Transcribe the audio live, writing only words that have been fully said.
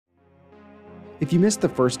If you missed the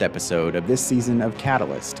first episode of this season of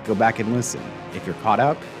Catalyst, go back and listen. If you're caught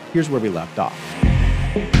up, here's where we left off.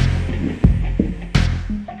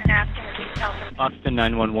 Austin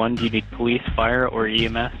 911, do you need police, fire, or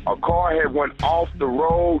EMS? A car had went off the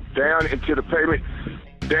road, down into the pavement,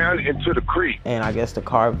 down into the creek. And I guess the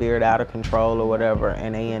car veered out of control or whatever,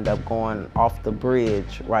 and they end up going off the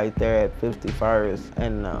bridge right there at 51st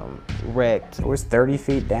and wrecked. It was 30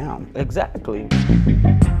 feet down. Exactly.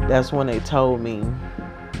 That's when they told me,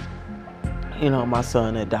 you know, my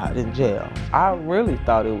son had died in jail. I really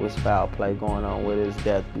thought it was foul play going on with his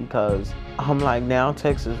death because I'm like, now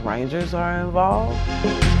Texas Rangers are involved?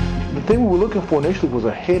 The thing we were looking for initially was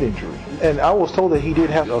a head injury. And I was told that he did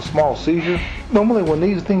have a small seizure. Normally when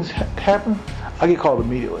these things happen, I get called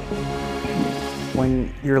immediately.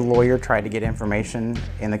 When your lawyer tried to get information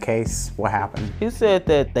in the case, what happened? He said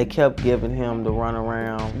that they kept giving him the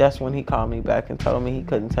runaround. That's when he called me back and told me he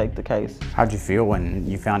couldn't take the case. How'd you feel when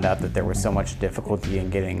you found out that there was so much difficulty in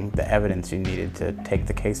getting the evidence you needed to take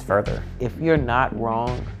the case further? If you're not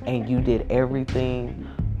wrong and you did everything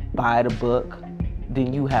by the book,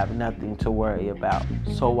 then you have nothing to worry about.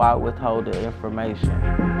 So why withhold the information?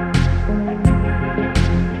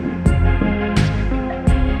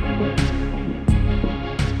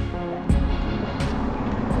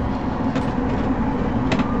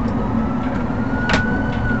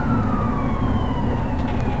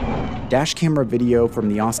 Dash camera video from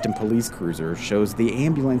the Austin police cruiser shows the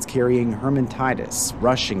ambulance carrying Herman Titus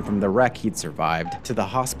rushing from the wreck he'd survived to the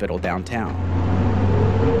hospital downtown.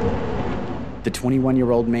 The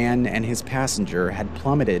 21-year-old man and his passenger had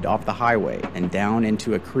plummeted off the highway and down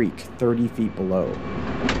into a creek 30 feet below.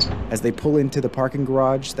 As they pull into the parking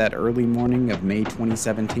garage that early morning of May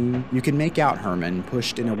 2017, you can make out Herman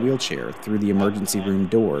pushed in a wheelchair through the emergency room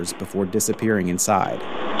doors before disappearing inside.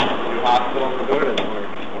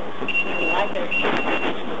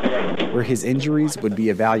 Where his injuries would be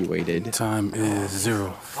evaluated. Time is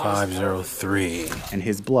 0503. And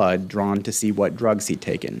his blood drawn to see what drugs he'd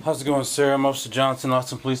taken. How's it going, sir? I'm Officer Johnson,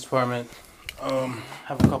 Austin Police Department. I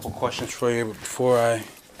have a couple questions for you, but before I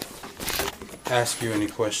ask you any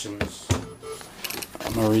questions,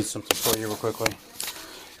 I'm gonna read something for you real quickly.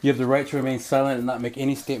 You have the right to remain silent and not make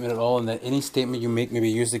any statement at all, and that any statement you make may be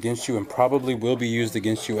used against you and probably will be used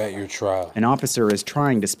against you at your trial. An officer is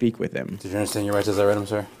trying to speak with him. Did you understand your rights as I read them,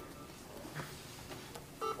 sir?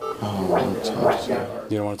 I don't want to talk, sir.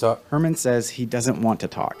 You don't want to talk? Herman says he doesn't want to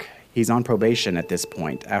talk. He's on probation at this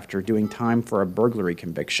point after doing time for a burglary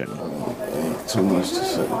conviction. Ain't too much to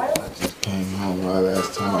say. I just came home right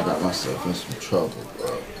last time. I got myself in some trouble,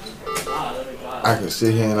 bro. I can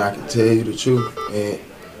sit here and I can tell you the truth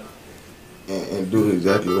and do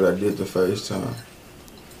exactly what I did the first time.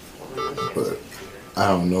 But I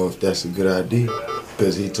don't know if that's a good idea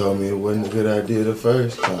because he told me it wasn't a good idea the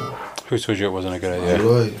first time. Who told you it wasn't a good idea? My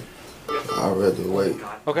lawyer. I'd rather wait.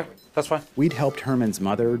 Okay, that's fine. We'd helped Herman's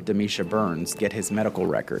mother, Demisha Burns, get his medical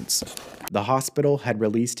records. The hospital had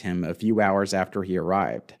released him a few hours after he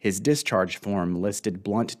arrived. His discharge form listed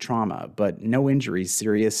blunt trauma, but no injuries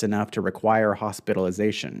serious enough to require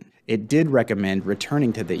hospitalization. It did recommend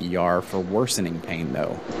returning to the ER for worsening pain,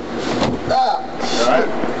 though. All right?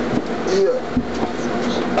 Yeah.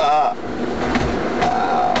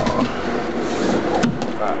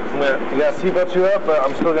 You got seatbelt you up, but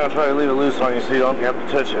I'm still gonna try to leave it loose on you so you don't have to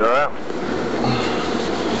touch it, alright?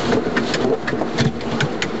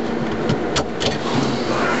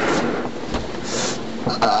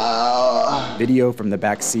 Video from the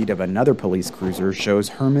back seat of another police cruiser shows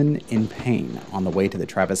Herman in pain on the way to the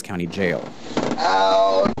Travis County Jail.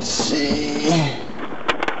 Ouchie.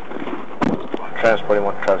 Transporting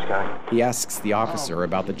one to Travis County. He asks the officer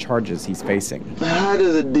about the charges he's facing. How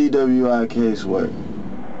does a DWI case work?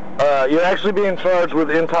 You're actually being charged with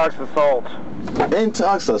intox assault.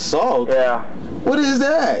 Intox assault? Yeah. What is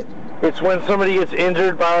that? It's when somebody gets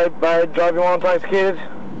injured by driving while intoxicated.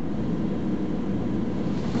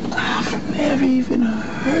 I've never even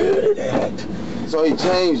heard of that. So he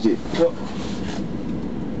changed it.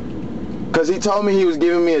 Because he told me he was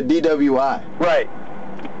giving me a DWI. Right.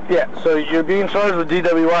 Yeah, so you're being charged with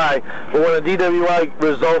DWI, but when a DWI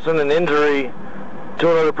results in an injury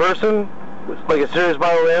to another person, like a serious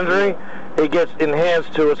bodily injury, it gets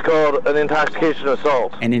enhanced to what's called an intoxication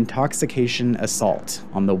assault. An intoxication assault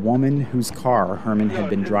on the woman whose car Herman had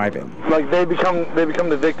been driving. Like they become the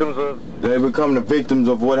victims of... They become the victims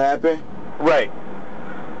of what happened? Right.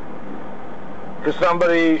 Because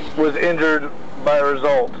somebody was injured by a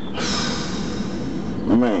result.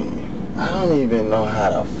 Man, I don't even know how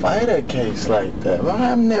to fight a case like that.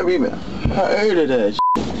 I've never even heard of that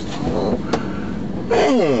shit.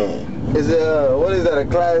 Man. Is it, what is that, a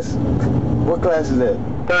class? What class is that?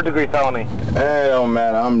 3rd degree felony. It don't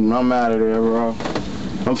matter. I'm out of there, bro.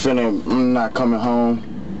 I'm not coming home.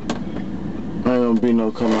 There ain't gonna be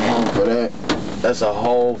no coming home for that. That's a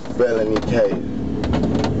whole felony case.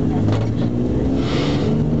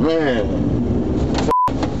 Man.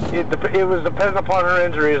 It was dependent upon her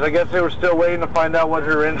injuries. I guess they were still waiting to find out what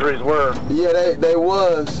her injuries were. Yeah, they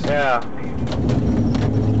was. Yeah.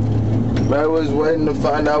 I was waiting to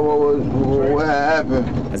find out what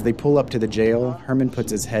happened. As they pull up to the jail, Herman puts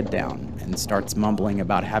his head down and starts mumbling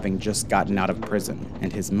about having just gotten out of prison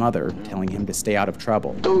and his mother telling him to stay out of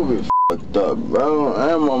trouble. Dude, fucked up, bro.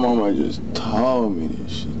 And my mama just told me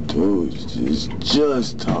this shit, dude.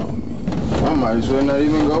 Just told me. I might as well not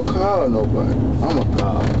even go call nobody. I'ma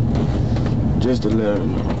call just to let her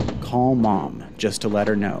know. Call Mom just to let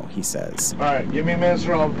her know, he says. All right, give me a minute,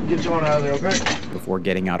 sir. I'll get you on out of there, okay? Before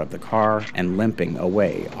getting out of the car and limping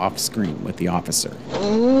away off screen with the officer.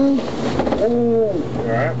 All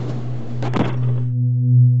right.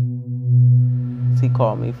 He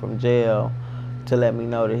called me from jail to let me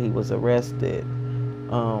know that he was arrested.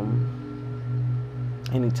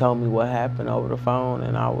 And he told me what happened over the phone,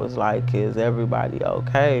 and I was like, is everybody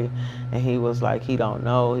okay? And he was like, he don't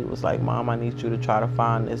know. He was like, Mom, I need you to try to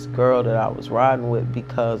find this girl that I was riding with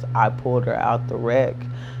because I pulled her out the wreck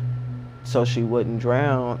so she wouldn't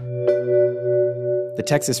drown. The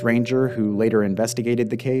Texas Ranger who later investigated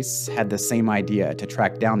the case had the same idea to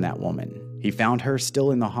track down that woman. He found her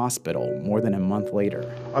still in the hospital more than a month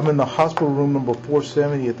later. I'm in the hospital room number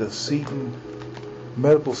 470 at the Seton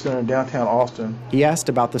Medical Center in downtown Austin. He asked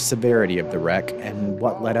about the severity of the wreck and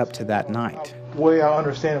what led up to that night. The way I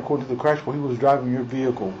understand, according to the crash report, he was driving your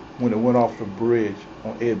vehicle when it went off the bridge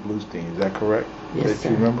on Ed Bluestein. Is that correct? Yes, sir.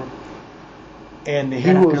 You remember? And he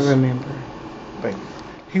I was. can remember. Thank you.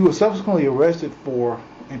 He was subsequently arrested for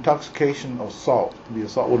intoxication of assault. The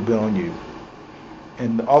assault would have been on you.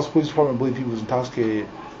 And the Austin Police Department believed he was intoxicated,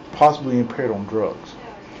 possibly impaired on drugs.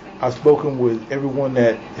 I've spoken with everyone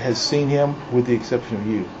that has seen him, with the exception of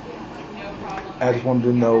you. I just wanted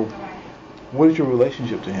to know, what is your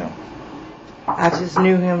relationship to him? I just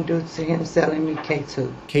knew him due to him selling me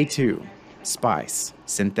K2. K2, spice,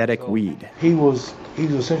 synthetic weed. He was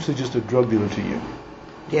essentially just a drug dealer to you.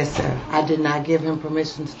 Yes, sir. I did not give him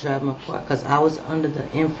permission to drive my car because I was under the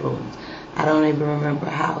influence. I don't even remember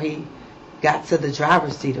how he got to the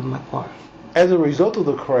driver's seat of my car. As a result of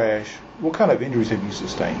the crash, what kind of injuries have you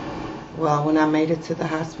sustained? Well, when I made it to the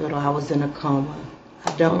hospital, I was in a coma.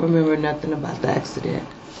 I don't remember nothing about the accident.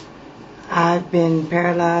 I've been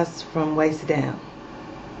paralyzed from waist down.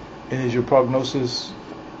 And is your prognosis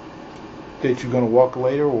that you're going to walk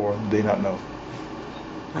later, or do they not know?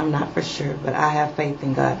 I'm not for sure, but I have faith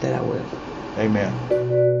in God that I will. Amen.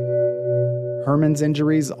 Herman's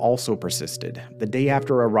injuries also persisted. The day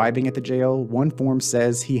after arriving at the jail, one form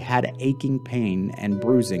says he had aching pain and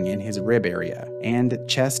bruising in his rib area and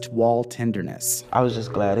chest wall tenderness. I was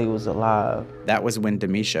just glad he was alive. That was when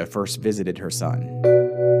Demisha first visited her son.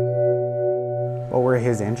 What were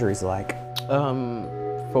his injuries like?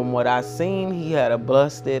 From what I seen, he had a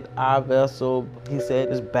busted eye vessel. He said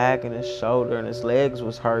his back and his shoulder and his legs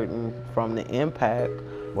was hurting from the impact.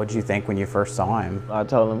 What did you think when you first saw him? I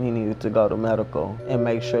told him he needed to go to medical and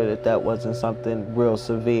make sure that that wasn't something real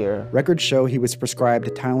severe. Records show he was prescribed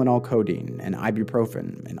Tylenol codeine and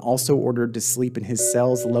ibuprofen and also ordered to sleep in his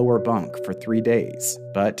cell's lower bunk for 3 days.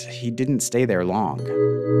 But he didn't stay there long.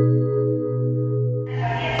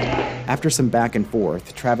 After some back and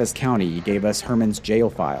forth, Travis County gave us Herman's jail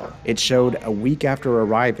file. It showed a week after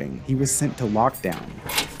arriving, he was sent to lockdown.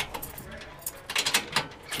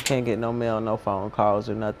 Can't get no mail, no phone calls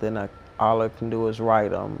or nothing. All I can do is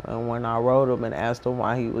write him. And when I wrote him and asked him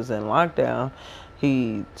why he was in lockdown,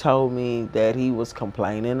 he told me that he was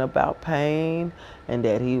complaining about pain and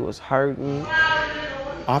that he was hurting.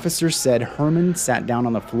 Officers said Herman sat down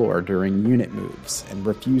on the floor during unit moves and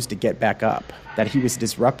refused to get back up, that he was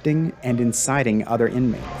disrupting and inciting other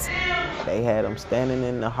inmates. They had him standing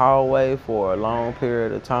in the hallway for a long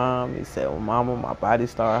period of time. He said, well, Mama, my body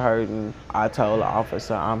started hurting. I told the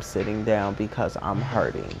officer I'm sitting down because I'm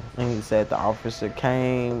hurting. And he said the officer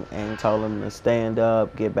came and told him to stand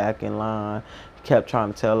up, get back in line. He kept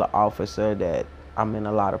trying to tell the officer that I'm in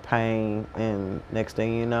a lot of pain. And next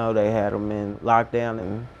thing you know, they had him in lockdown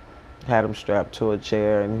and had him strapped to a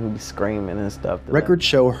chair, and he was screaming and stuff. Records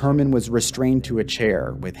show Herman was restrained to a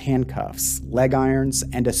chair with handcuffs, leg irons,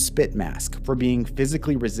 and a spit mask for being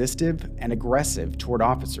physically resistive and aggressive toward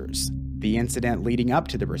officers. The incident leading up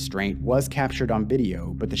to the restraint was captured on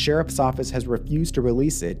video, but the sheriff's office has refused to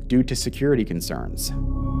release it due to security concerns.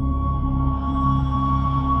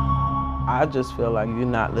 I just feel like you're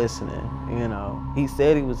not listening, you know. He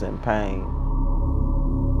said he was in pain.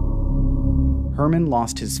 Herman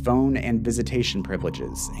lost his phone and visitation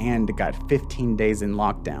privileges and got 15 days in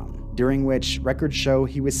lockdown, during which records show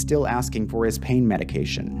he was still asking for his pain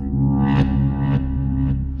medication.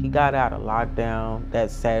 He got out of lockdown that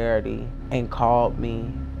Saturday and called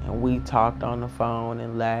me, and we talked on the phone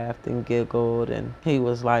and laughed and giggled, and he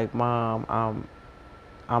was like, "Mom,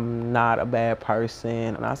 I'm not a bad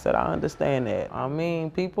person." And I said, "I understand that. I mean,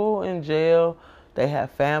 people in jail, they have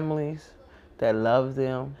families that love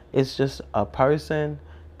them. It's just a person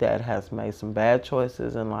that has made some bad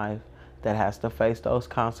choices in life that has to face those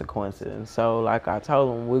consequences." And so, like I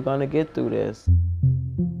told him, we're gonna get through this.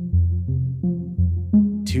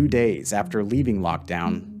 2 days after leaving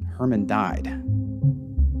lockdown, Herman died.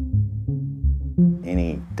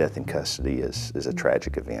 Any death in custody is a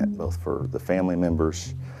tragic event, both for the family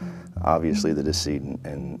members, obviously the decedent,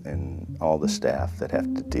 and all the staff that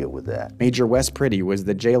have to deal with that. Major Wes Priddy was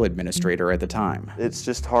the jail administrator at the time. It's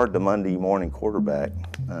just hard to Monday morning quarterback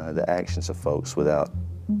the actions of folks without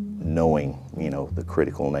knowing, the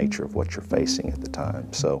critical nature of what you're facing at the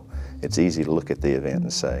time. So it's easy to look at the event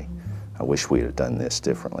and say, I wish we'd have done this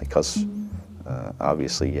differently, because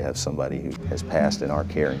obviously you have somebody who has passed in our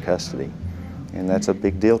care and custody, and that's a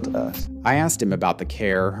big deal to us. I asked him about the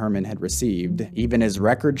care Herman had received. Even his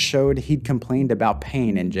records showed he'd complained about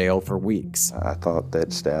pain in jail for weeks. I thought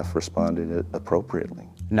that staff responded appropriately.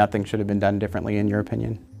 Nothing should have been done differently, in your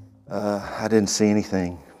opinion? I didn't see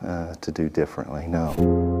anything to do differently, no.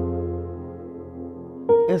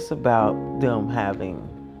 It's about them having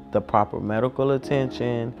the proper medical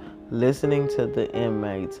attention, listening to the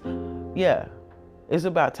inmates. Yeah, it's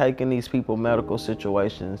about taking these people's medical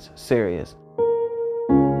situations serious.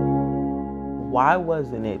 Why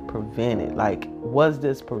wasn't it prevented? Like, was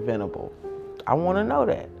this preventable? I want to know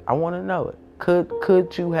that. I want to know it.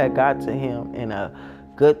 Could you have got to him in a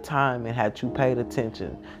good time and had you paid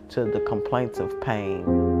attention to the complaints of pain?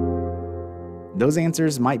 Those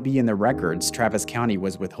answers might be in the records Travis County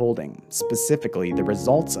was withholding, specifically the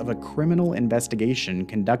results of a criminal investigation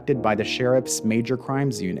conducted by the sheriff's Major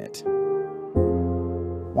Crimes Unit.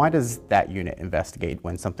 Why does that unit investigate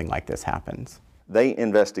when something like this happens? They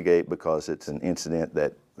investigate because it's an incident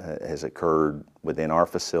that has occurred within our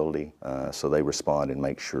facility, so they respond and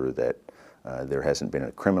make sure that there hasn't been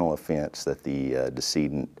a criminal offense, that the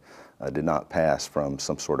decedent did not pass from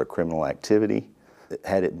some sort of criminal activity.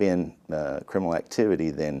 Had it been criminal activity,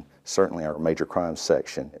 then certainly our major crimes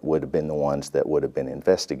section would have been the ones that would have been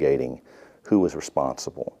investigating who was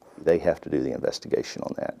responsible. They have to do the investigation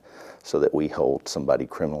on that so that we hold somebody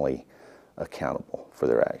criminally accountable for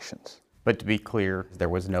their actions. But to be clear, there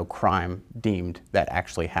was no crime deemed that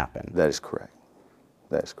actually happened. That is correct.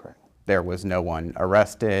 That is correct. There was no one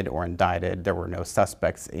arrested or indicted. There were no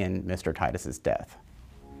suspects in Mr. Titus's death.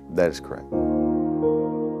 That is correct.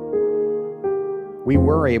 We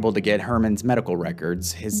were able to get Herman's medical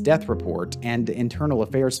records, his death report, and internal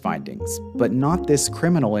affairs findings, but not this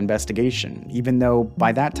criminal investigation, even though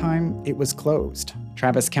by that time it was closed.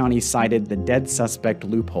 Travis County cited the dead suspect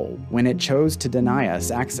loophole when it chose to deny us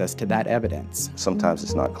access to that evidence. Sometimes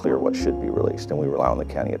it's not clear what should be released, and we rely on the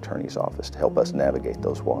county attorney's office to help us navigate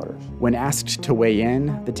those waters. When asked to weigh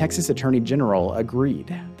in, the Texas Attorney General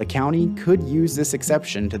agreed the county could use this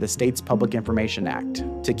exception to the state's Public Information Act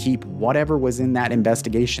to keep whatever was in that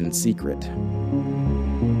investigation secret.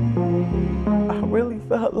 I really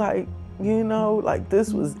felt like, like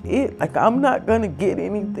this was it. Like, I'm not gonna get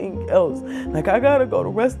anything else. Like, I gotta go the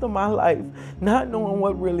rest of my life not knowing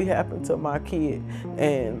what really happened to my kid.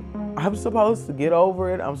 And I'm supposed to get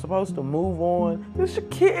over it. I'm supposed to move on. It's your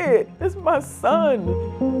kid. It's my son.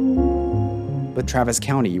 But Travis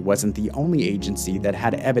County wasn't the only agency that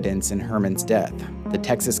had evidence in Herman's death. The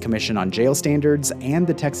Texas Commission on Jail Standards and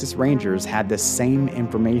the Texas Rangers had the same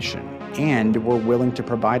information and were willing to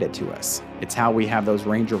provide it to us. It's how we have those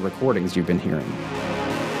Ranger recordings you've been hearing.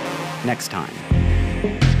 Next time.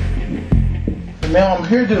 Ma'am, I'm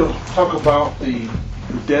here to talk about the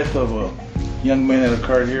death of a young man that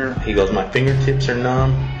occurred here. He goes, my fingertips are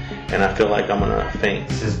numb, and I feel like I'm gonna faint.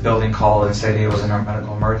 His building called and said he was in a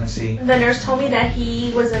medical emergency. The nurse told me that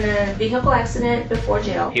he was in a vehicle accident before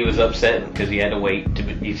jail. He was upset because he had to wait to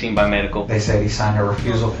be seen by medical. They said he signed a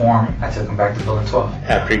refusal form. I took him back to building 12.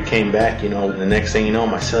 After he came back, the next thing you know,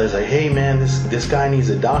 my son's like, hey man, this guy needs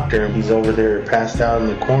a doctor, and he's over there passed out in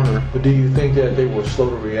the corner. But do you think that they were slow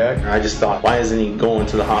to react? I just thought, why isn't he going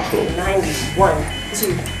to the hospital? 90, 1,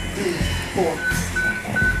 2, 3, 4.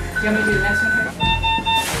 You want me to do the next one here?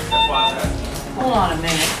 Hold on a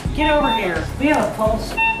minute. Get over here. We have a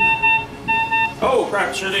pulse. Oh,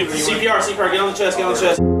 crap, sure do. CPR, get on the chest, get on the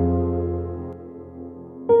chest.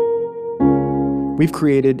 We've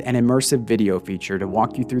created an immersive video feature to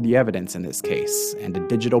walk you through the evidence in this case, and a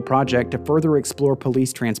digital project to further explore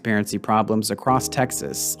police transparency problems across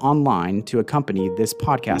Texas online to accompany this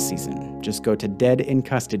podcast season. Just go to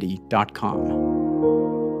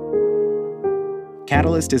deadincustody.com.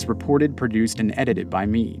 Catalyst is reported, produced, and edited by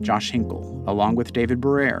me, Josh Hinkle, along with David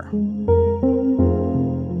Barrere.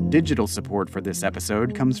 Digital support for this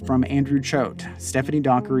episode comes from Andrew Choate, Stephanie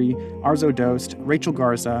Dockery, Arzo Dost, Rachel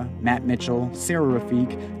Garza, Matt Mitchell, Sarah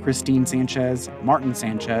Rafiq, Christine Sanchez, Martin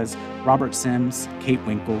Sanchez, Robert Sims, Kate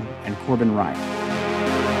Winkle, and Corbin Wright.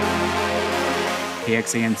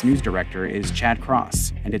 KXAN's news director is Chad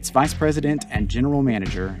Cross, and its vice president and general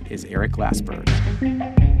manager is Eric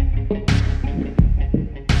Glassberg.